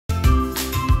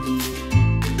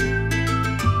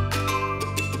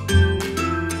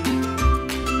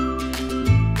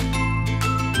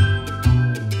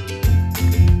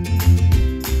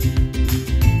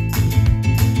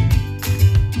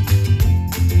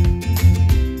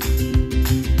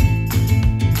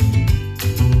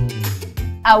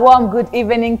A warm good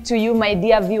evening to you, my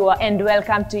dear viewer, and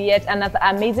welcome to yet another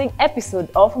amazing episode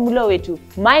of Wetu.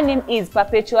 My name is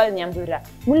Perpetual NYAMBURA.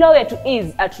 Wetu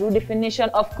is a true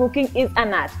definition of cooking is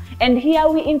an art, and here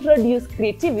we introduce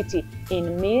creativity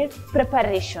in meal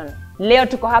preparation. Leo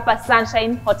tuko hapa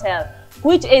Sunshine Hotel,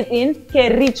 which is in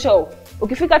KERICHO.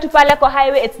 Ukifika tu pale kwa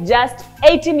highway, it's just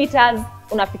 80 meters,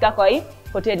 unafika kwa hii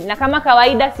hoteli. Na kama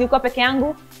kawaida, si uko peke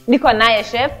yangu, niko naye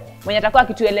chef mwenye atakuwa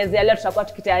akituelezea leo tutakuwa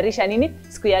tukitayarisha nini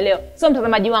siku ya leo. So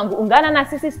mtazamaji wangu, ungana na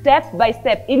sisi step by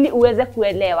step ili uweze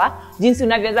kuelewa jinsi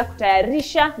unavyoweza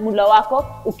kutayarisha mlo wako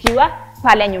ukiwa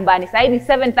pale nyumbani. Sasa ni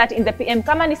 7:30 in the PM.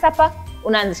 Kama ni sapa,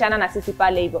 unaanzishana na sisi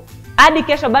pale hivyo. Hadi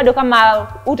kesho bado kama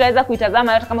utaweza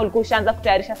kuitazama, hata kama ulikuwa ushaanza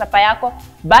kutayarisha sapa yako,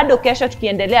 bado kesho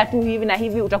tukiendelea tu hivi na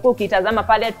hivi utakuwa ukitazama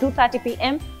pale 2:30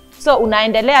 PM. So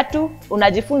unaendelea tu,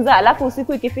 unajifunza, alafu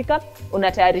usiku ikifika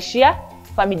unatayarishia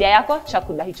familia yako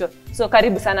chakula hicho. So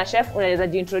karibu sana chef, unaweza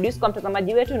jiintroduce kwa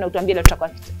mtazamaji wetu na utuambie leo tutakuwa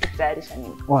tukitayarisha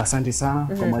nini. Asante sana.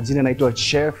 Kwa majina naitwa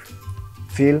Chef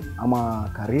Phil ama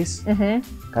Karis.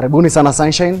 Karibuni sana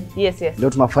Sunshine. Yes. Leo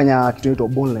tunafanya kitu inaitwa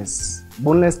boneless.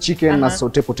 Boneless chicken na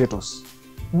sauté potatoes.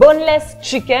 Boneless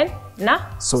chicken na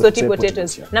sauté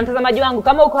potatoes. Yeah. Na mtazamaji wangu,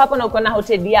 kama uko hapo na uko na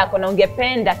hoteli yako na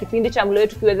ungependa kipindi cha mlo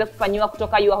wetu kiweze kufanywa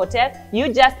kutoka your hotel, you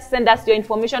just send us your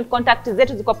information. Contact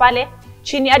zetu ziko pale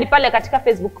chini hadi pale katika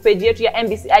Facebook page yetu ya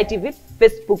MBCI TV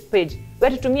Facebook page.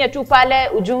 Wewe tutumie tu pale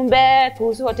ujumbe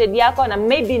kuhusu hoteli yako, na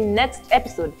maybe next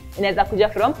episode inaweza kuja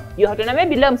from your hotel. Na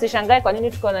maybe leo msishangae kwa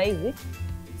nini tuko na hizi.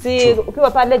 Si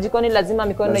ukiwa pale jikoni lazima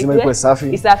mikono iwe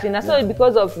safi. Na so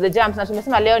because of the germs, na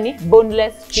tumesema leo ni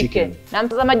boneless chicken. Na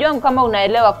mtazamaji wangu, kama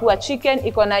unaelewa kuwa chicken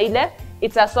iko na ile,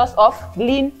 it's a source of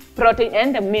lean protein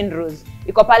and minerals.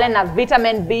 Iko pale na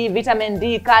vitamin B, vitamin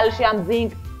D, calcium,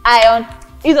 zinc, iron.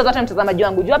 Hizo zote mtazamaji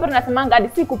wangu. Jua hapa tunasemanga hadi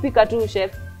si kupika tu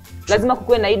chef, lazima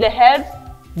kukuwe na ile health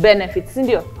benefits, si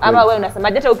ndio? Ama wewe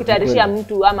unasemaje hata ukitayarishia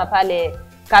mtu ama pale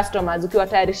customers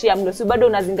ukiwatayarishia mlo, si bado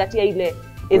unazingatia ile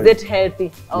is it healthy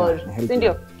or si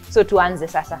ndio? So tuanze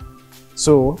sasa.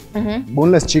 So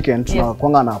boneless chicken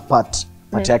tunakuanga na part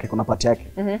yake, kuna part yake.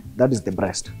 That is the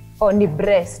breast. Oh, ni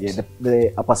breast. Yeah,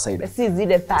 the upper side. Si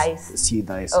zile thighs. Si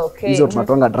thighs. Okay. Hizo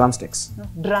tunatoanga drumsticks.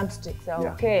 Drumsticks.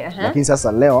 Okay. Lakini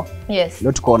sasa leo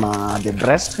tuko na the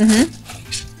breast.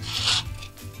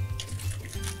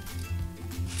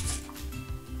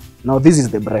 Now this is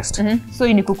the breast. So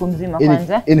hii ni kuku mzima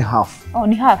kwanza. In half. Oh,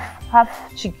 ni half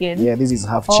chicken. Yeah, this is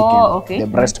half chicken. Okay. The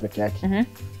breast peke yake.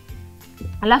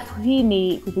 Alafu hii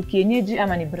ni kuku kienyeji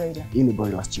ama ni broiler? Hii ni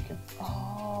broiler chicken.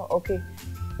 Oh, okay.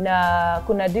 Na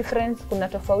kuna difference, kuna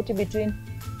tofauti between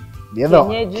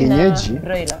kienyeji na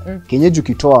broiler? Kienyeji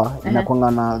ukitoa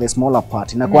inakuwa na the smaller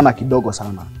part, inakuwa na kidogo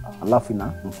sana. Alafu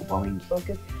ina mfupa wengi.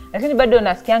 Okay. Lakini bado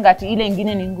unasikianga ati ile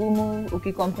nyingine ni ngumu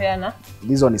ukikompare na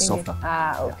this one is softer.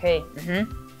 Okay.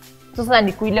 Sasa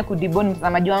ni kuile kudibone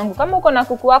mtazamaji wangu. Kama uko na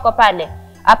kuku wako pale,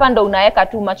 hapa ndo unaweka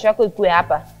tu macho yako ikue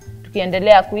hapa.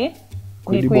 Tukiendelea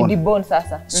kuidibone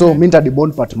sasa. So mimi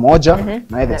nitadibone part moja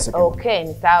na the second. Okay,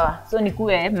 ni sawa. So ni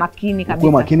kuwe makini kabisa.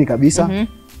 Kuwe makini kabisa.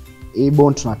 Hii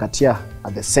bone tunakatia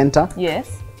at the center. Yes.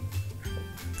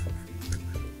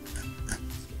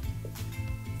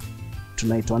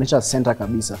 Tunaitoanisha center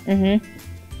kabisa.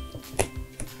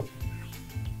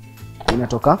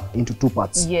 Inatoka into two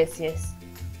parts. Yes.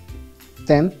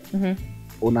 Then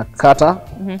unakata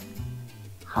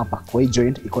hapa kwa hii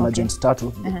joint, iko na joints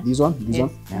tatu. This one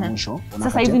na mwisho.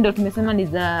 Sasa hizi ndio tumesema ni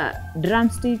za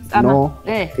drumsticks ama no.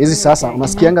 Hizi sasa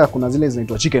unasikianga kuna zile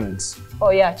zinaitwa chicken wings.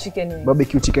 Oh yeah, chicken wings.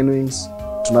 Barbecue chicken wings.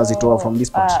 Tunazitoa from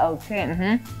this part. Okay.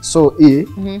 So hii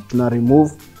tuna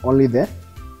remove only the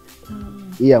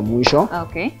ya mwisho.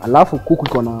 Okay. Alafu kuku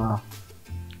iko na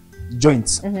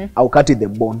joints au kati the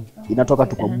bone. Inatoka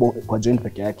tu kwa joint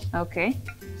peke yake. Okay.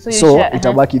 So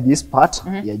itabaki this part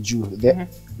ya juu.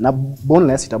 Na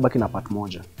boneless itabaki na part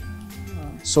moja.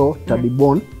 So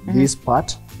tadibone this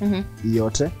part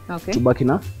yote. Tubaki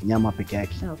na nyama peke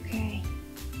yake. Okay.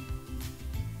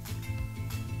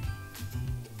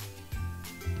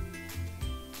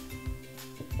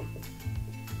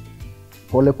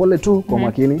 Pole tu kwa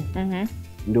makini.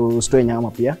 Ndio usitoe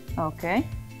nyama pia. Okay.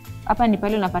 Hapa ni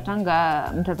pale unapatanga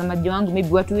mtazamaji wangu, maybe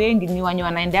watu wengi ni wenye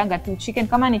wanaendeanga tu chicken,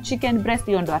 kama ni chicken breast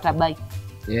hiyo ndo atabai.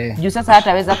 Juu sasa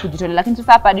hataweza kujitolea, lakini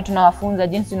sasa hapa hadi tunawafunza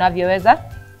jinsi unavyoweza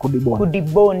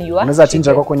kudibone yua. Unaweza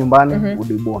chinja kwako nyumbani,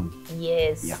 kudibone.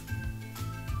 Yes.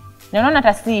 Na unaona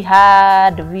hata si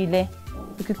hard vile.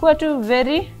 Ukikuwa tu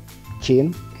very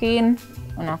keen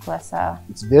unakuwa sawa.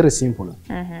 It's very simple.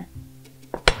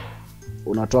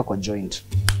 Unatoa kwa joint.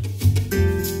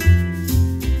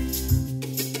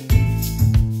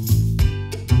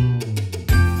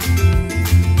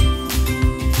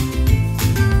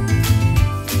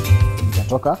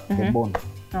 kutoka the bone.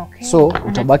 Okay. So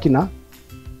utabaki na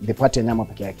the part ya nyama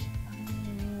peke yake.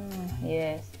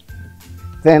 Yes.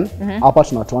 Then hapa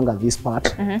tunatoanga this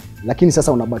part, lakini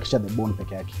sasa unabakisha the bone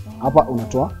peke yake. Hapa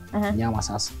unatoa nyama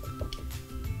sasa.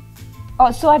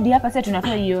 Oh, so hadi hapa sasa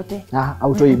tunatoa yote.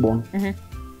 Autoi bone.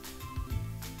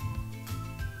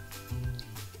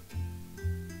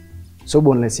 So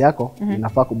boneless yako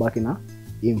inafaa kubaki na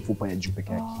hii mfupa ya juu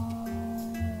peke yake.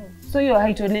 So hiyo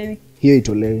haitolewi. Hiyo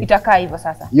itolewi. Itakaa hivyo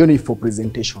sasa. Hiyo ni for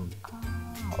presentation.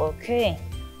 Okay.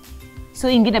 So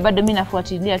ingine bado mimi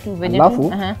nafuatilia tu venye tu.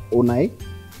 Alafu unai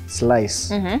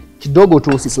slice. Kidogo tu,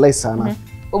 usi slice sana.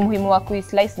 Umuhimu wa kui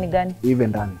slice ni gani? Hivi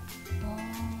ndani.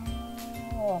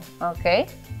 Okay.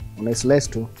 Unai slice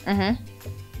tu.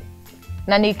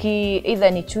 Na niki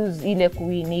either ni choose ile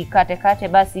ni kate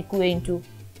basi kuwe into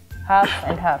half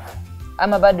and half.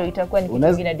 Ama bado itakuwa ni kitu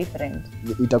kingine different.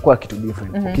 Itakuwa kitu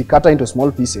different. Ukikata into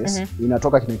small pieces,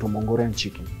 inatoka kinaitwa Mongolian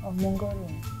chicken.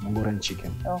 Mongolian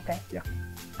chicken. Okay. Yeah.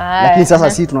 Lakini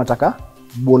sasa si tunataka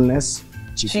boneless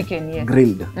chicken, yes.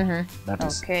 Grilled. That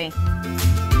is. Okay.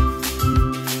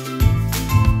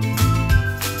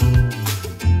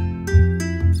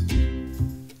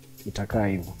 Itakaa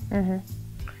hivyo.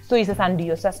 So hii sasa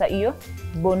ndio sasa hiyo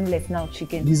boneless now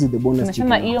chicken. This is the boneless chicken.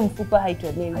 Tunasema hiyo mfupa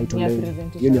haitolewi.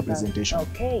 Hiyo ni presentation.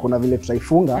 Okay. Kuna vile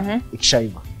tutaifunga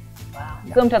ikishaiva.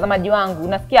 Wow. So mtazamaji wangu,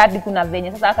 unasikia hadi kuna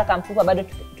venye sasa haka kamfupa bado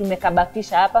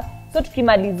tumekabakisha hapa. So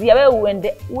tukimalizia wewe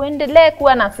uendelee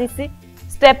kuwa na sisi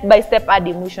step by step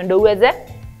hadi mwisho ndio uweze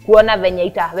kuona venye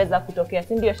itaweza kutokea,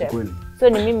 si ndio chef? So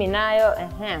ni mimi nayo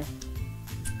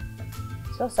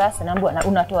So sasa naomba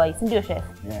unatoa hii, si ndio chef?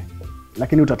 Yeah.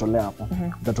 Lakini utatolea hapo.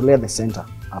 Utatolea the center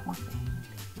hapa.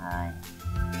 Haya.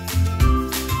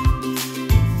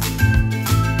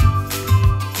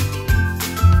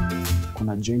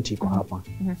 Kuna joint iko hapa.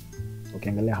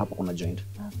 Ukiangalia hapa kuna joint.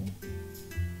 Okay.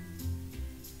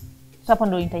 So hapo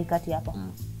ndio nitaikati hapa.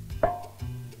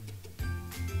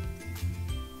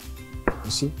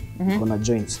 You see? Kuna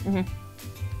joints.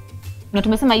 Na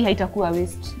tumesema hii haitakuwa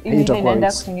waste. Hii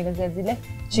inaenda kutengeneza zile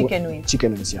chicken wings.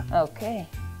 Chicken wings, yeah. Okay.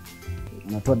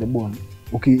 Unatoa the bone.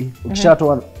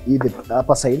 Ukishatoa hii the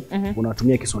upper side,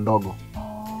 unatumia kisu ndogo.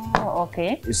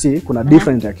 Okay. You see, kuna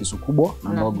different ya kisu kubwa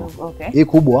na ndogo. Okay. Hii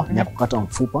kubwa ni ya kukata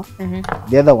mfupa.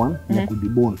 The other one ni ya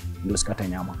kudebone ndio usikate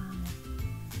nyama.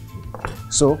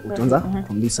 So, utaanza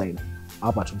from this side.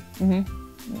 Hapa tu.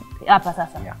 Hapa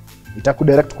sasa. Yeah.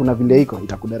 Itakudirect, kuna vile iko,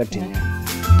 itakudirect yenyewe.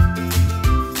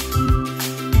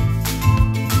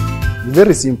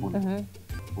 Very simple.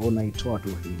 Unaitoa tu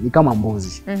hii. Ni kama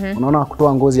mbuzi. Unaona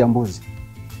kutoa ngozi ya mbuzi.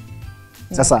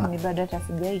 Sasa ni bado hata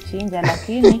sijaichinja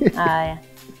lakini haya.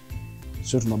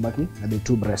 So tunabaki na the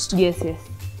two breast. Yes.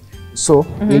 So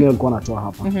nini ulikuwa natoa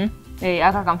hapa?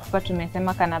 Aka kamfupa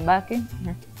tumesema kana baki.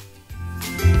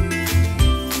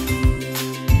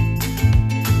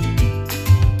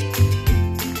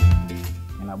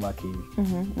 Inabaki hivi.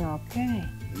 Okay.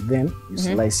 Then you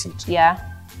slice it. Yeah.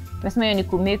 Nasema hiyo ni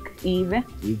kumake ive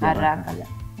haraka.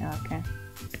 Okay.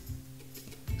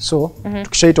 So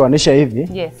tukishaitoanisha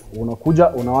hivi, yes, unakuja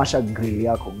unawasha grill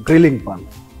yako, grilling pan.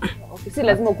 Okay, si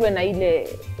lazima kuwe na ile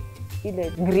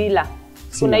griller.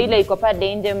 Kuna ile iko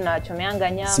pale nje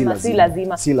mnachomeanga nyama, si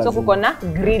lazima. So kuko na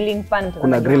grilling pan.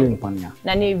 Kuna grilling pan ya.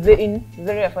 Na ni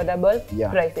very affordable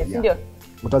prices, ndio?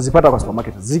 Utazipata kwa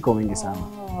supermarket, ziko mingi sana.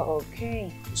 Okay.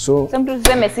 So mtu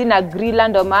tuseme sina griller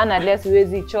ndo maana leo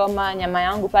siwezi choma nyama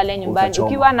yangu pale nyumbani.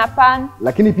 Ukiwa na pan,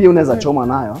 lakini pia unaweza choma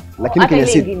nayo, lakini kenye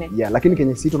si lakini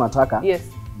kenye si tunataka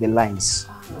the lines.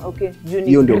 Okay,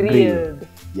 hiyo ndio grilled.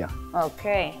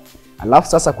 Okay. Alafu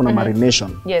sasa kuna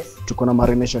marination. Yes. Tuko na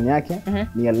marination yake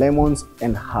ni ya lemons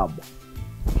and herb.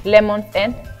 Lemons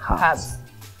and herbs.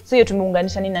 So hiyo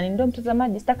tumeunganisha nini na nini? Ndio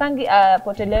mtazamaji, sitakangi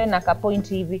potelewe na ka point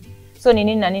hivi. So ni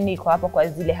nini na nini iko hapo kwa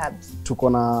zile herbs? Tuko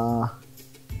na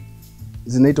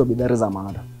zinaitwa bidhaa za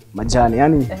majani,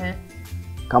 yani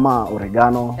kama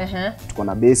oregano, tuko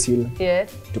na basil,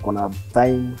 tuko na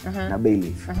thyme na bay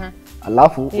leaf.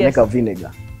 Alafu unaweka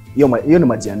vinegar. Hiyo ni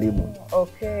maji ya ndimu.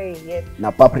 Okay, yes.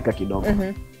 Na paprika kidogo.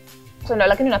 So na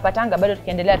lakini unapatanga bado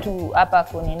tukiendelea tu hapa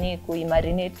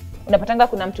kuimarinate. Unapatanga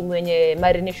kuna mtu mwenye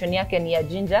marination yake ni ya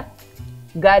ginger,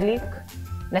 garlic,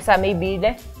 na saa maybe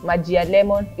ile maji ya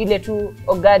lemon, ile tu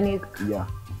organic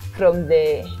from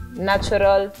the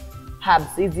natural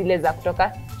herbs zile za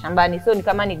kutoka shambani. So ni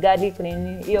kama ni garlic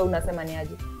nini, hiyo unasema ni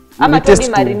aje? Ama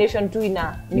tu marination tu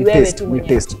ni wewe tu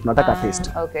mwenyewe. Taste, tunataka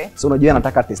taste. Okay. So unajua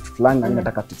nataka taste fulani na mimi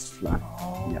nataka taste fulani.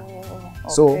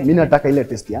 So mimi nataka ile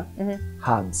taste ya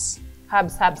herbs.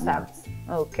 Herbs.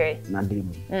 Okay. Na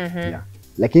ndimu.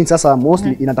 Lakini sasa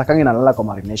mostly inatakanga inalala kwa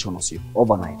marination usiku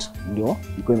overnight. Ndio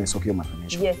iko imesokiwa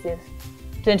marination. Yes.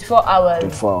 24 hours.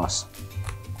 24 hours.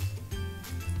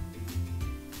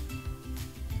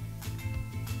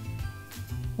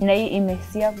 Na hii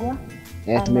imesiagwa?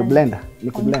 Tumeblend.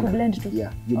 Ni kublend. Kublend tu.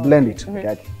 Yeah, you blend it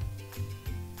yake.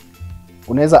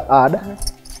 Unaweza add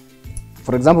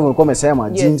for example ulikuwa umesema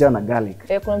ginger na garlic.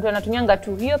 Kuna mtu anatumianga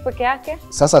tu hiyo peke yake.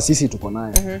 Sasa sisi tuko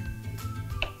nayo.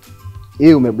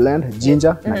 Hii umeblend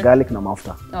ginger na garlic na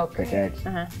mafuta peke yake.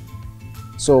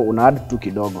 So una add tu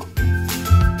kidogo.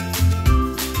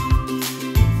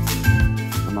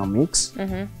 Una mix.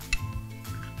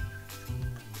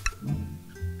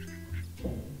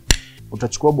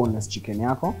 Utachukua boneless chicken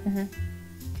yako.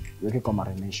 Weke kwa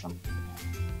marination.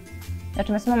 Na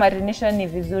tumesema marination ni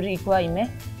vizuri ikiwa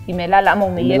imelala ama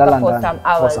umeiweka for some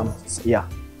hours. Yeah.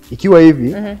 Ikiwa hivi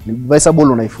ni advisable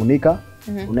unaifunika,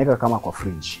 unaweka kama kwa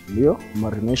fridge. Ndio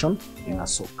marination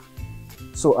inasoka.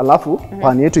 So alafu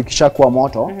pan yetu ikishakuwa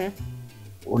moto,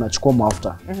 unachukua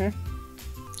mafuta.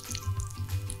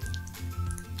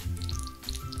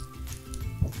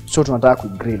 So tunataka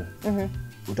kugrill.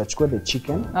 Utachukua the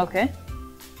chicken. Okay.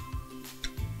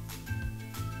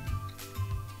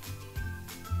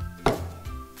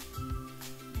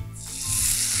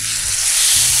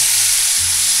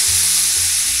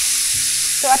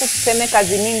 So hata tuseme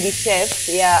kazi mingi chef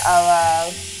ya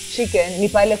our chicken ni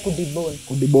pale kudibone.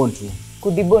 Kudibone tu.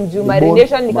 Kudibone juu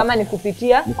marination ni kama ni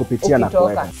kupitia na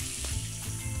kuweka.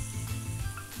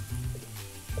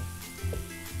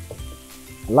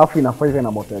 Alafu inafaa iwe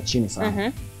na moto ya chini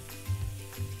sana.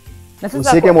 Na sasa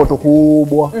usiweke moto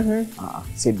kubwa.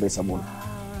 Si advisable.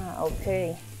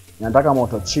 Okay. Nataka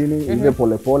moto chini, iwe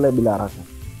pole bila haraka.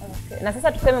 Okay. Na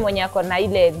sasa tuseme mwenye ako na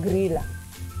ile griller.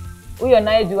 Huyo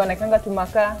naye juu anakanga tu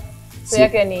makaa. So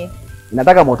yake ni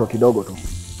inataka moto kidogo tu.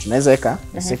 Tunaweza weka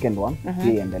the second one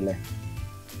ili iendelee.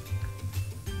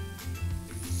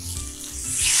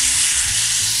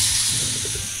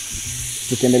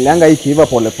 Tukiendeleanga hii kiiva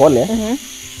pole,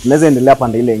 tunaweza endelea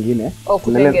pande ile nyingine.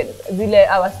 Zile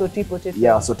our sauté potatoes.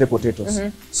 Yeah, sauté potatoes.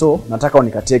 So, nataka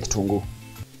unikatie kitunguu.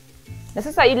 Na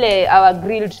sasa ile our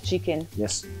grilled chicken.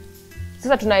 Yes.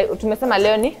 Sasa tumesema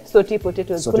leo ni sauté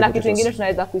potatoes. Kuna kitu kingine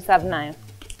tunaweza kuiserve nayo.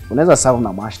 Unaweza serve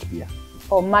na mashed pia.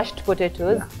 Mashed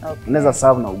potatoes. Yeah. Okay. Unaweza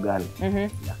serve na ugali. Yeah.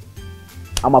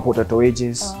 Ama potato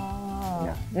wedges.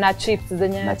 Yeah. Na chips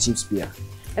zenyewe. Na chips pia.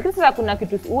 Lakini sasa kuna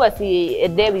kitu huwa si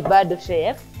edewi bado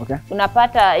chef. Okay.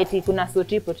 Unapata eti kuna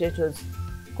sauté potatoes.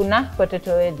 Kuna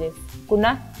potato wedges.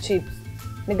 Kuna chips.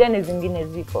 Ni gani zingine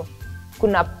ziko?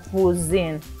 Kuna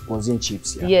cuisine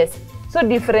chips, yeah. Yes. So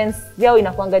difference yao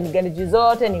inakuanga ni gani? Juu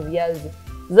zote ni viazi.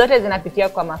 Zote zinapitia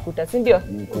kwa mafuta, si ndio?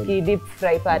 Deep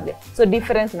fry pale. So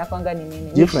difference inakuanga ni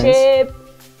nini? Ni shape.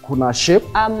 Kuna shape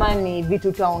ama ni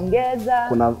vitu taongeza?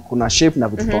 Kuna shape na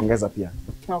vitu taongeza pia.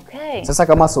 Okay. Sasa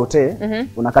kama sauté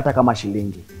unakata kama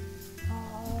shilingi.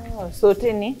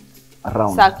 Sauté ni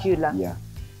round. Circular. Yeah.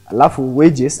 Alafu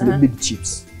wedges ni big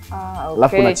chips. Okay.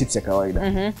 Alafu kuna chips ya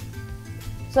kawaida.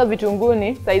 So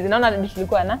vitunguni saizi naona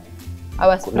tulikuwa na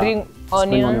our spring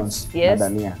onions. Yes.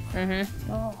 Dania.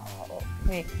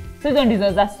 Okay. So hizo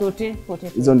ndizo za sauté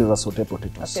potatoes. Hizo ndizo za sauté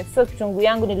potatoes. Okay. So kitunguu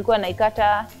yangu nilikuwa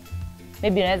naikata,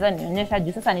 maybe naweza nionyesha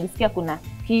juu sasa nilisikia kuna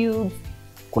cubes.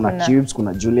 Cubes,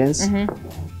 kuna juliens.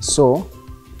 So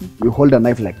you hold a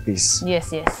knife like this.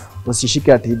 Yes.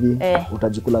 Usishike ati hivi,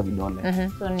 utajikula vidole.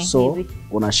 So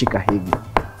unashika hivi.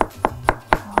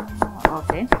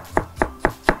 Okay.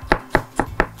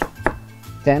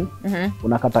 Then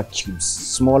unakata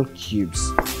cubes, small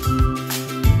cubes.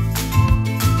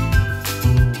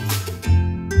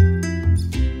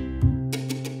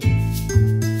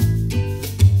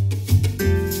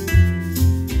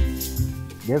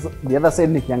 The other side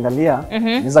nikiangalia,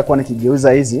 naweza kuwa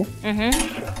nikigeuza hizi.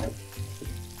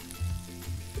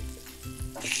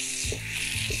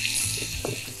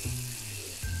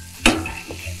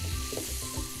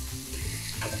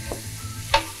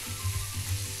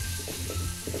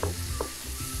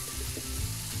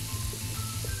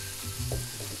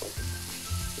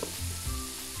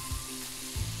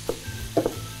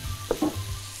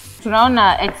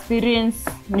 Tunaona experience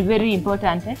ni very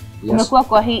important. Umekuwa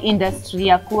kwa hii industry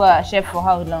ya kuwa chef for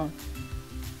how long?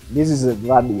 This is the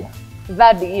third year.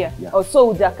 Third year. Yeah. So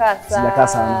hujakaa Sijakaa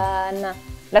sana.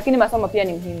 Lakini masomo pia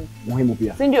ni muhimu. Muhimu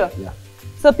pia. Si ndio? Yeah.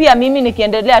 So pia mimi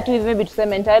nikiendelea tu hivi maybe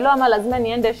tuseme nitaelewa ama lazima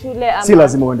niende shule ama si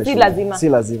lazima uende shule. Si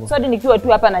lazima. So hadi nikiwa tu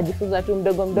hapa najifunza tu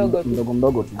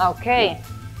mdogo tu. Okay.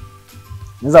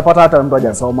 Naweza pata hata mtu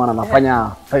hajasoma na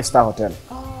anafanya 5-star hotel.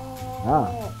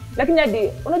 Lakini hadi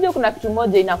unajua kuna kitu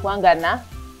moja inakuanga na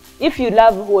if you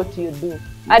love what you do.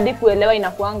 Hadi kuelewa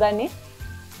inakuanga ni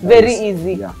Very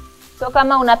easy. Yeah. So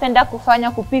kama unapenda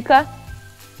kufanya kupika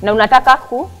na unataka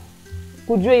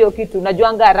kujua hiyo kitu,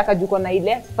 unajuanga haraka juko na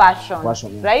ile passion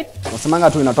Yeah. right?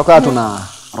 Unasemanga tu inatoka tu na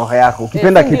roho yako.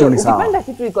 Ukipenda kitu ni sawa. Ukipenda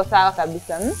kitu iko sawa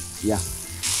kabisa. Yeah.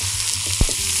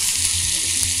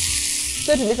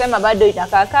 So tulisema bado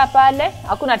itakaa pale,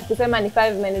 hakuna tukisema ni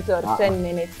 5 minutes or 10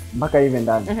 minutes. Mpaka hivi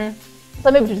ndani.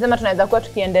 So maybe tulisema tunaweza kuwa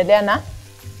tukiendelea na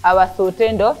our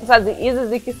sotendo. Sasa hizi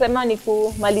zikisema ni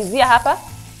kumalizia hapa,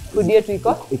 food yetu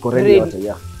iko ready yote,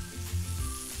 yeah.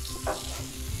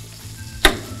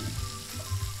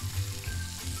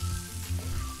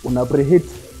 Una preheat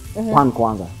pan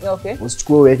kwanza. Okay.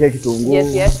 Usichukue uweke kitunguu.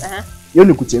 Yes. Hiyo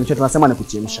ni kuchemsha, tunasema ni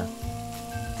kuchemsha.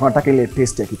 Tunataka ile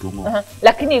taste ya kitunguu.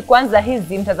 Lakini kwanza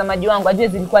hizi mtazamaji wangu ajue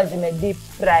zilikuwa zime deep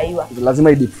frywa.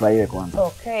 Lazima i deep fry kwanza.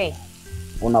 Okay.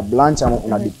 Una blanch ama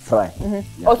una deep fry.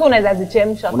 Also unaweza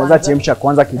zichemsha kwanza. Unaweza chemsha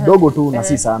kwanza kidogo tu na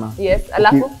si sana. Yes,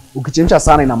 alafu ukichemsha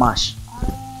sana ina mash.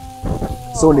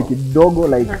 So ni kidogo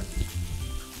like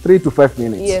 3 to 5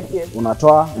 minutes. Yes.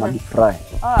 Unatoa na deep fry.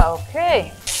 Okay.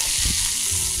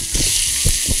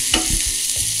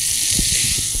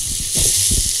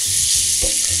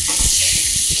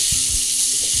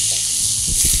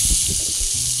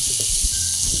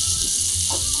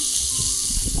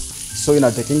 So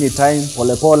ina taking time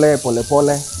pole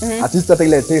pole. At least hata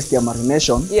ile taste ya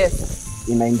marination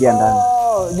inaingia ndani.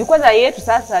 Juu kwanza yetu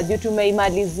sasa juu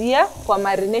tumeimalizia kwa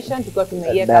marination tulikuwa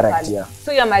tumeiweka pale. Yeah.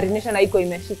 So ya marination haiko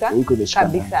imeshika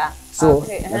kabisa. So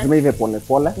lazima ive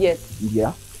pole. Yes.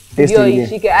 Ndio. Taste ile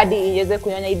ishike hadi iweze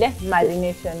kunyonya ile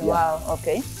marination. Wow,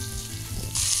 okay.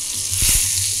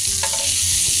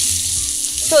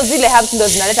 So zile herbs ndo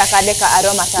zinaleta kale ka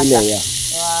aroma sasa. Ile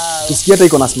Wow. Tusikie hata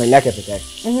iko na smell yake pekee yake.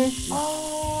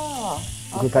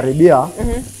 Ukikaribia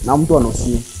na mtu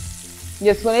anusi.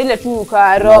 Yes, kuna ile tu ka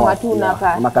aroma tu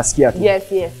unakasikia tu. Yes.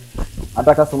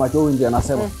 Hata customer wao nje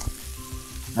anasema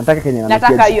nataka kenye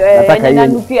nataka hiyo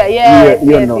nanukia.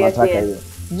 Hiyo ndo nataka hiyo.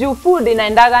 Juu food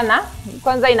inaendaga na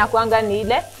kwanza inakuanga ni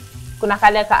ile kuna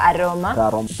kale ka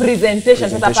aroma. Presentation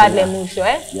sasa pale mwisho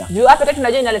Juu hapa tatu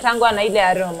tunajua inaletangwa na ile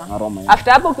aroma.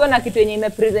 After hapo ukiona kitu yenye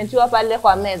imepresentiwa pale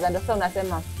kwa meza ndio sasa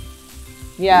unasema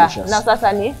na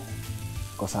sasa ni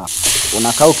kwa sawa.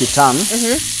 Unakaa ukitan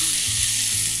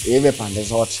hivi pande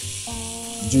zote.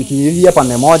 Juu ikivia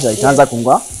pande moja itaanza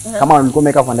kungua. Kama ulikuwa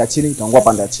umeweka pande ya chini itaungua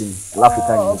pande ya chini. Alafu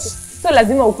ikaanza. So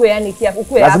lazima ukue yani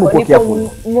ukue hapo nipo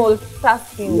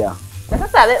multitasking. Na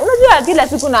sasa unajua kila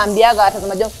siku naambiaga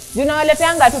watazamaji juu na wale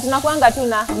peanga tu tunakuanga tu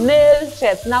na male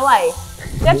chefs na why?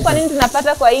 Chef kwa nini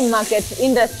tunapata kwa hii market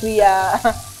industry ya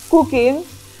cooking?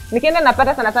 Nikienda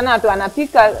napata sana watu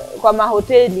wanapika kwa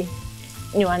mahoteli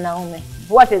ni wanaume.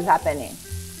 What is happening?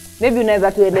 Maybe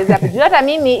unaweza tuelezea juu hata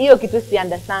mimi hiyo kitu si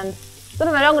understand. So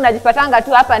mimi wangu najipatanga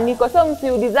tu hapa niko. So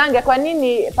msiulizange kwa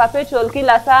nini Perpetual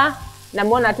kila saa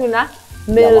namuona tu na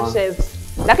male chefs.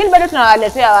 Lakini bado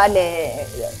tunawaletea wale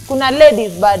kuna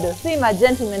ladies bado, si ma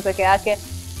gentlemen peke yake.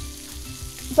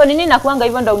 So nini nakuanga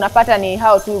hivyo ndo unapata ni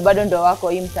hao tu bado ndo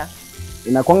wako imta.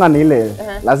 Inakuanga ni ile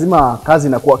lazima kazi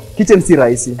inakuwa kitchen si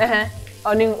rahisi.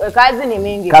 Kazi ni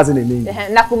mingi.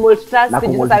 Na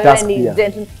kumultitask ni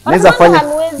gentleman.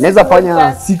 Naweza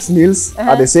fanya 6 meals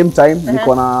at the same time.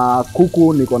 Niko na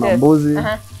kuku, niko na mbuzi.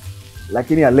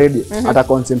 Lakini a lady ata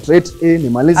concentrate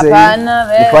nimalize hii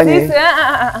nifanye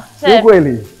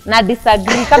kweli na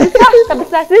disagree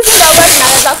kabisa sisi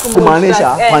tunaweza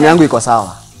kumaanisha pani yangu iko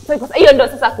sawa. Hiyo ndio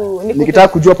sasa nikitaka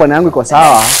kujua pani yangu iko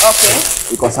sawa.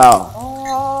 Iko sawa.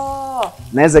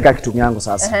 Naweza kaa kitu yangu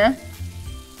sasa.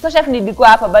 So chef nilikuwa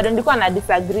hapa bado nilikuwa na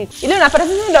disagree. Ile unapata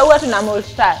sisi ndio huwa tuna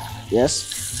multitask. Yes.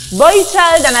 Boy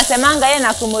child anasemanga yeye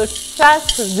na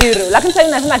kumultitask 0. Lakini sasa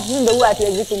nasema sisi ndio huwa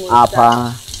hatuwezi kumultitask.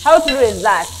 Hapa. How to is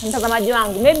that? Mtazamaji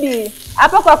wangu, maybe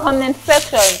hapa kwa comment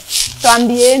section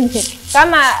tuambieni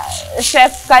kama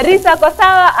chef Karisa kwa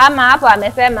sawa ama hapo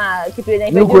amesema kitu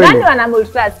yenye iko nani wana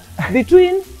multitask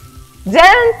between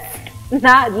gents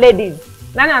na ladies.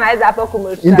 Nani anaweza hapo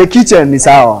kumultitask? In the kitchen ni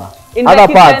sawa.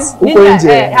 Other parts huko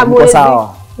nje ni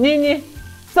sawa. Nyinyi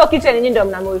so kitchen nyinyi ndio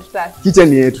mna multitask. Kitchen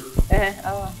ni yetu.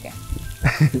 Okay.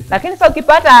 Lakini sasa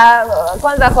ukipata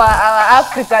kwanza kwa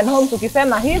African home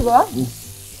tukisema hivyo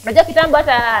unajua kitambo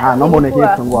hata naomba uniweke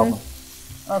kitunguu hapo.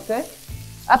 Okay.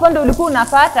 Hapo ndio ulikuwa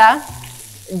unapata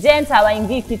gents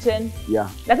hawaingii kitchen.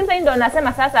 Lakini sasa ndio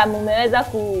nasema sasa mmeweza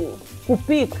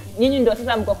kupika. Nyinyi ndio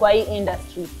sasa mko kwa hii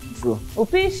industry.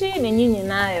 Upishi ni nyinyi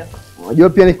nayo. Unajua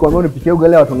pia nikikwambia unipikie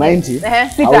ugali watu 90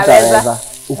 sitaweza.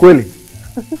 Ukweli?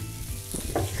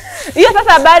 Hiyo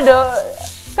sasa bado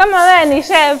kama wewe ni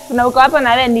chef na uko hapa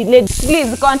na wewe ni lady,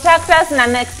 please contact us na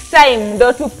next time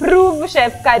ndo to prove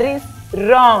chef Karis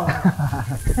wrong.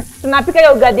 Tunapika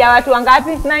hiyo ugali ya watu wangapi?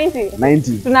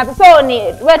 90. Tunapika so ni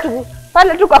wetu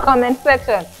pale tu kwa comment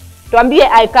section. Tuambie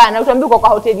I can na tuambie kwa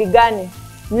hoteli gani.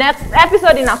 Next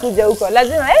episode inakuja huko.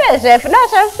 Lazima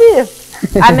chef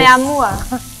ameamua.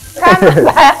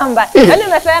 Kama yani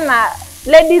umesema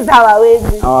ladies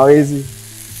hawawezi.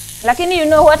 Lakini you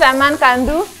know what a man can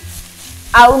do?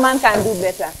 A woman can do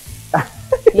better.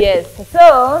 Yes.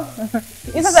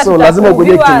 So lazima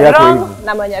ukuje kitunguu yako hivi.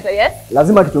 Na manyata, yes.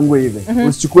 Lazima kitunguu hivi.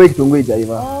 Usichukue kitunguu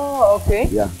hijaiva. Oh, okay.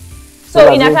 Yeah.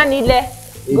 So inataka ile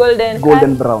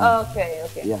golden brown. Okay.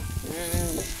 Yeah.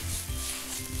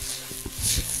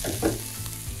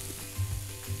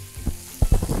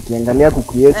 Ukiangalia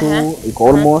kuku yetu iko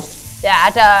almost. Yeah,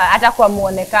 hata kwa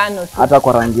muonekano tu. Hata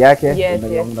kwa rangi yake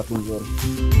ndio tu nzuri.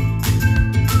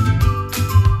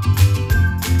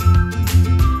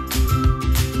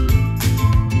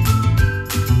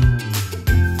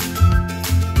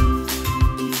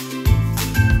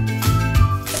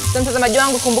 Mtazamaji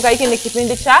wangu, kumbuka hiki ni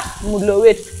kipindi cha Mlo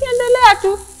Wetu. Endelea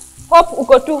tu. Hope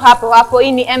uko tu hapo.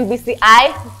 Hii ni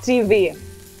MBCI TV.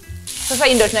 Sasa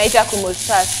hii ndio tunaita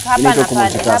kumultitask.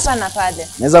 Hapa na pale.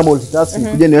 Naweza multitask,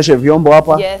 nikuje nioshe vyombo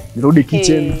hapa, nirudi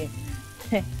kitchen.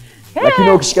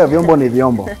 Lakini ukishika vyombo ni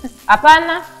vyombo.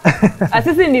 Hapana.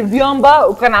 Sisi ni vyombo,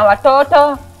 uko na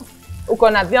watoto, uko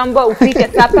na vyombo, upike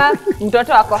sapa,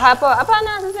 mtoto wako hapo. Hapana,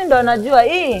 sisi ndio unajua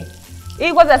hii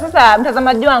kwanza. Sasa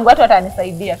mtazamaji wangu, watu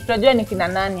watanisaidia. Tutajua ni kina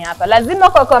nani hapa. Lazima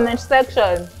kwa comment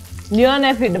section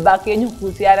nione feedback yenu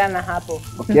kuhusiana na hapo.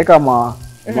 Ukiweka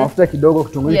mafuta kidogo,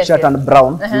 kitunguu kisha turn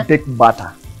brown, you take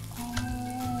butter.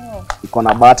 Iko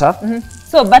na butter.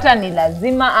 So butter ni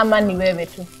lazima ama ni wewe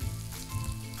tu?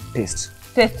 Taste.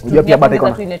 Unajua pia butter iko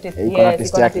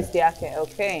na taste yake.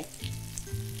 Okay.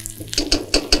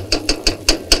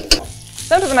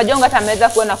 Sasa tunajonga tameza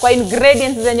kuona kwa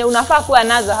ingredients zenye unafaa kuwa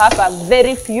nazo hapa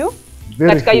very few.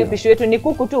 Katika hiyo pishi yetu ni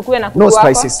kuku tu, kuwe na kuku wako.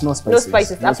 No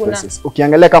spices.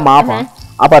 Ukiangalia kama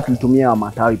hapa tulitumia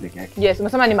matawi peke yake. Yes,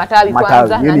 umesema ni matawi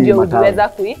kwanza na ndio uweza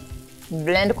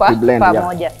blend kwa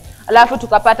pamoja. Alafu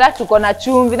tuko na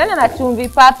chumvi. Nani na chumvi?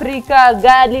 Paprika,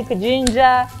 garlic,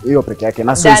 ginger. Hiyo peke yake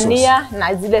na soy sauce. Dania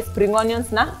na zile spring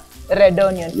onions na red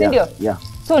onions, ndio? Yeah.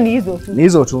 So ni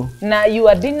hizo tu. Na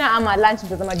your dinner ama lunch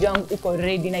mtazamaji wangu iko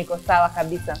ready na iko sawa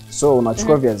kabisa. So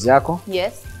unachukua viazi yako.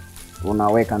 Yes.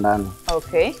 Unaweka ndani.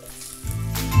 Okay.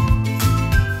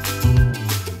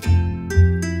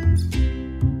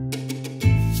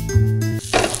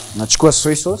 Nachukua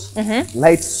soy sauce.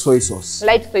 Light soy sauce.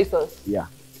 Yeah.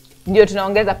 Ndio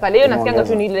tunaongeza pale. Hiyo nasikianga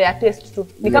tu ni ile ya taste tu.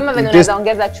 Ni kama vile unaweza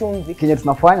ongeza chumvi. Kenye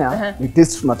tunafanya ni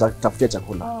taste, tunatafutia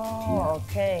chakula.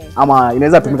 Okay. Ama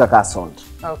inaweza tumika kama salt.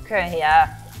 Okay, yeah.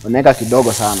 Unaweka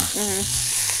kidogo sana.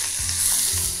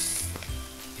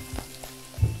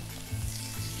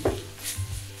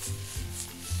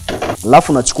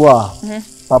 Alafu nachukua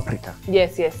paprika.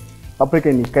 Yes.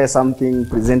 Paprika ni kaya something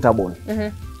presentable.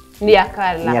 Ni ya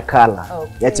color.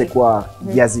 Okay. Yache kuwa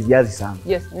viazi sana.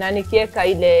 Yes, na nikiweka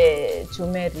ile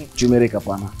turmeric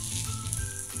hapana.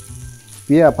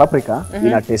 Pia paprika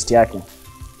ina taste yake.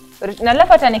 Na leo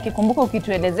hata nikikumbuka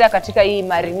ukituelezea katika hii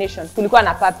marination kulikuwa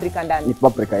na paprika ndani. Ni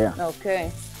paprika, yeah. Okay.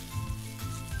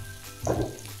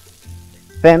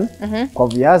 Then kwa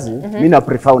viazi mimi na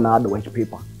prefer una add white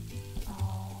pepper.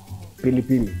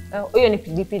 Pilipili. Hiyo ni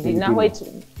pilipili na white.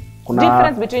 Kuna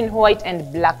difference between white and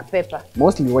black pepper.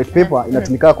 Mostly white pepper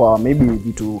inatumika kwa maybe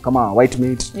vitu kama white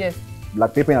meat. Yes.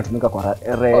 Black pepper inatumika kwa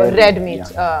red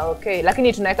meat. Yeah. Okay.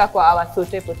 Lakini tunaweka kwa our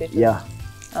sauté potato. Yeah.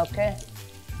 Okay.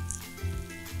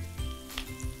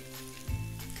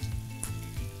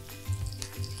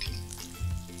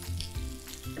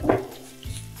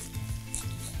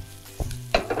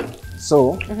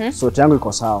 So, sauté yangu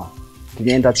iko sawa.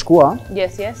 Kile nitachukua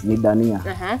ni dania.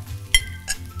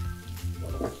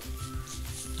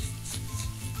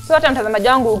 So hata mtazamaji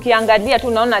wangu ukiangalia tu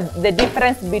unaona the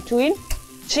difference between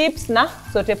chips na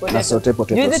sauté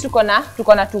potato. Juzi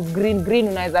tuko na tu green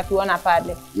unaweza tuona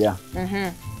pale. Yeah.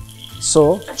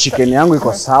 So chicken yangu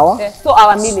iko sawa. So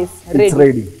our meal is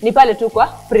ready. Ni pale tu kwa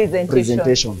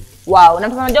presentation. Wow, na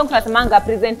mtazamaji wangu tunasemanga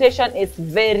presentation is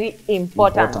very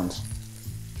important.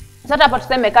 Sasa hapa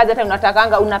tuseme kazi hata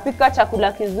unatakanga unapika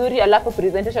chakula kizuri alafu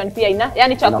presentation pia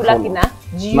yani chakula kina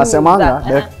jiu. Nasemanga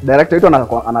director wetu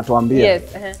anatuambia. Yes.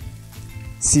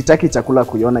 Sitaki chakula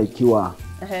kuiona ikiwa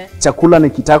chakula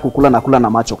nikitaka kukula na kula na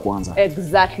macho kwanza.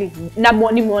 Exactly. Na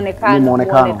ni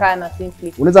muonekano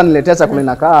simply. Unaweza niletea chakula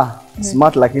inakaa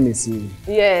smart lakini si.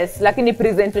 Yes, lakini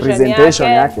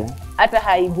presentation yake hata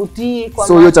haivutii kwa.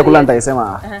 So hiyo chakula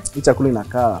nitaisema hii chakula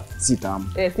inakaa si tamu.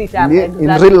 Si tamu.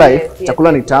 In real life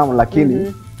chakula ni tamu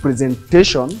lakini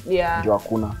presentation ndio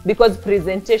hakuna. Because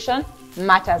presentation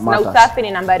matters. Na usafi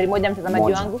ni nambari 1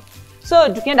 mtazamaji wangu. So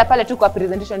tukienda pale tu kwa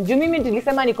presentation. Juu mimi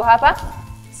nilisema niko hapa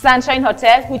Sunshine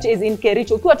Hotel which is in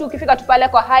Kericho. Ukiwa tu ukifika tu pale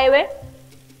kwa highway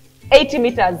 80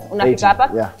 meters unafika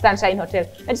hapa Sunshine Hotel.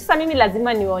 Na sasa mimi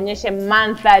lazima niwaonyeshe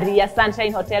mandhari ya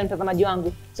Sunshine Hotel mtazamaji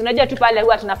wangu. Tunajua tu pale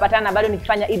huwa tunapatana bado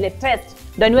nikifanya ile test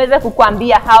ndio niweze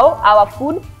kukuambia how our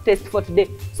food taste for today.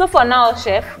 So for now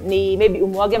chef ni maybe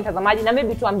umwage mtazamaji na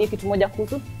maybe tuambie kitu moja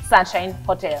kuhusu Sunshine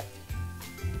Hotel.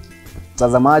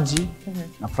 Mtazamaji,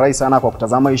 nafurahi sana kwa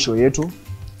kutazama hii show yetu.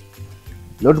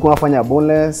 Leo tuko tunafanya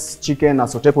boneless chicken na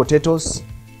sauté potatoes.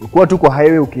 Ukiwa tu kwa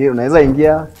highway unaweza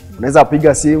ingia, unaweza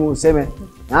piga simu useme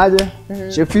aje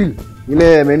chef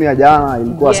ile menu ya jana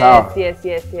ilikuwa sawa. Yes.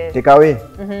 Take away.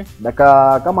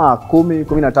 Dakika kama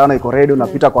 10-15 iko ready,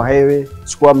 unapita kwa highway,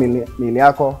 chukua meal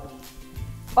yako.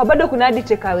 Bado kuna hadi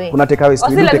take away. Kuna take away,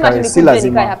 si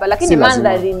lazima hapa, lakini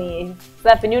mandhari ni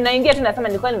safi. Ni unaingia tu nasema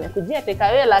nilikuwa nimekujia take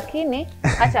away lakini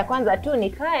acha kwanza tu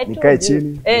nikae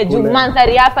chini. Juu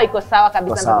mandhari hapa iko sawa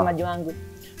kabisa mtazamaji wangu.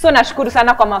 So nashukuru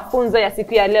sana kwa mafunzo ya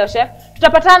siku ya leo chef.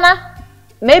 Tutapatana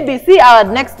maybe see our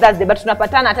next Thursday but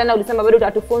tunapatana tena, ulisema bado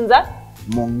utatufunza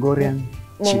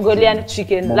Mongolian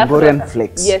chicken. Mongolian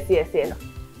flakes. Yes.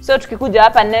 So tukikuja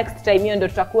hapa next time hiyo ndio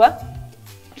tutakuwa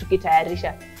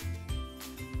tukitayarisha.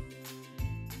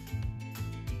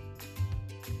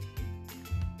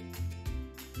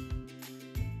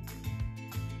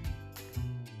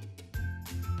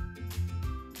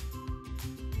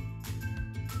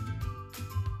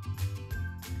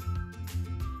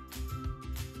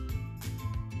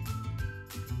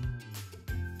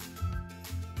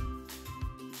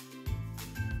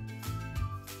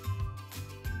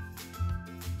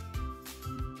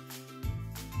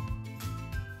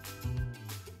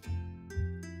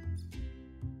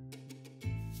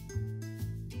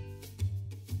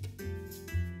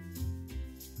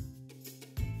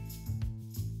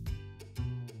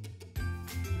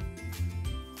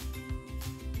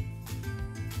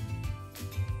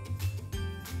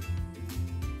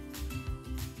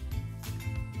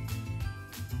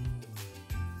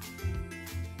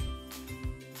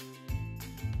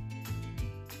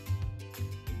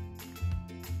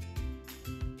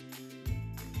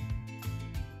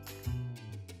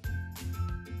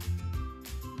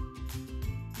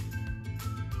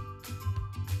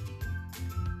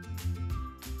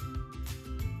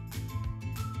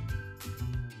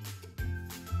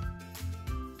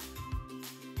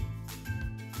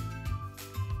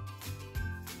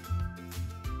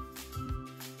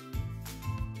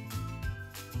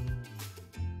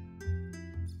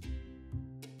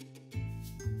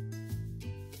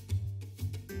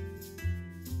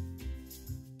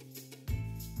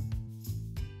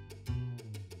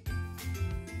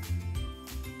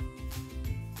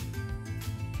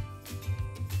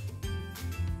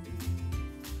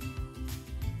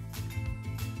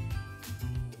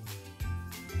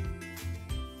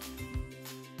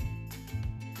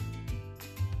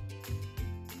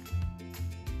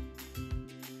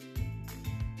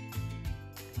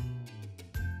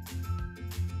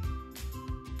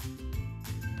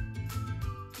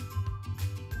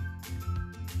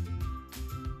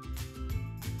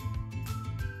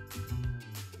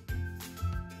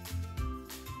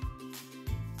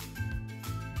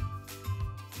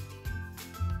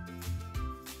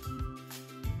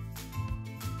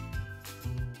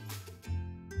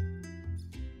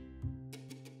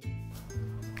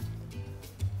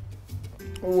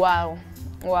 Wow.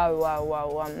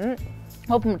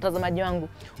 Hope mtazamaji wangu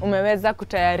umeweza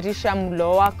kutayarisha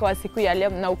mlo wako wa siku ya leo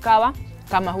na ukawa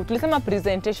kama huu. Tulisema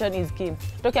presentation is key.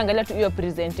 Tukiangalia tu hiyo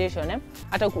presentation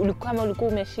hata kama ulikuwa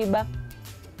umeshiba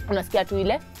unasikia tu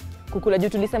ile kukula juu.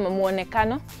 Tulisema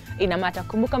muonekano ina mata.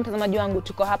 Kumbuka mtazamaji wangu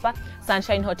tuko hapa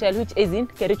Sunshine Hotel which is in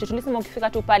Kericho. Tulisema ukifika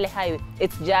tu pale highway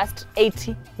it's just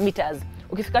 80 meters.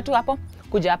 Ukifika tu hapo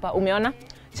kuja hapa umeona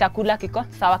chakula kiko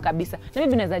sawa kabisa. Na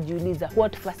mimi naweza jiuliza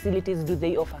what facilities do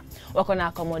they offer? Wako na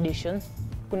accommodations,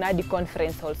 kuna hadi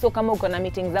conference hall. So kama uko na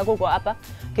meetings zako kwa hapa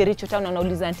Kericho town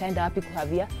unauliza nitaenda wapi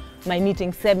kuhavia my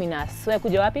meeting seminars. So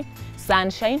kuja wapi?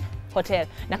 Sunshine Hotel.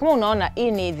 Na kama unaona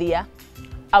hii ni the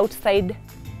outside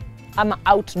ama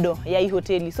outdoor ya hii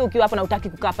hoteli. So ukiwa hapa na utaki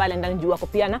kukaa pale ndani juu wako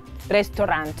pia na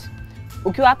restaurant.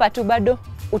 Ukiwa hapa tu bado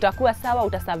utakuwa sawa,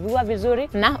 utasaviwa vizuri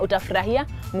na utafurahia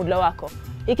mlo wako.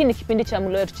 Hiki ni kipindi cha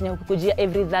mlo wetu chenye kukujia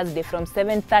every Thursday from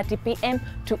 7:30 PM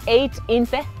to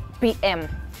 8 PM.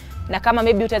 Na kama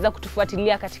maybe utaweza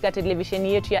kutufuatilia katika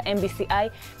televisheni yetu ya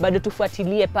MBCI, bado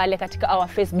tufuatilie pale katika our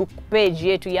Facebook page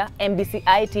yetu ya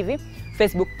MBCI TV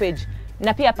Facebook page.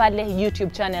 Na pia pale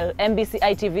YouTube channel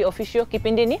MBCI TV official,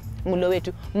 kipindi ni Mlo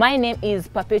Wetu. My name is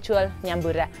Perpetual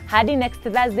Nyambura. Hadi next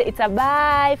Thursday, it's a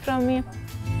bye from me.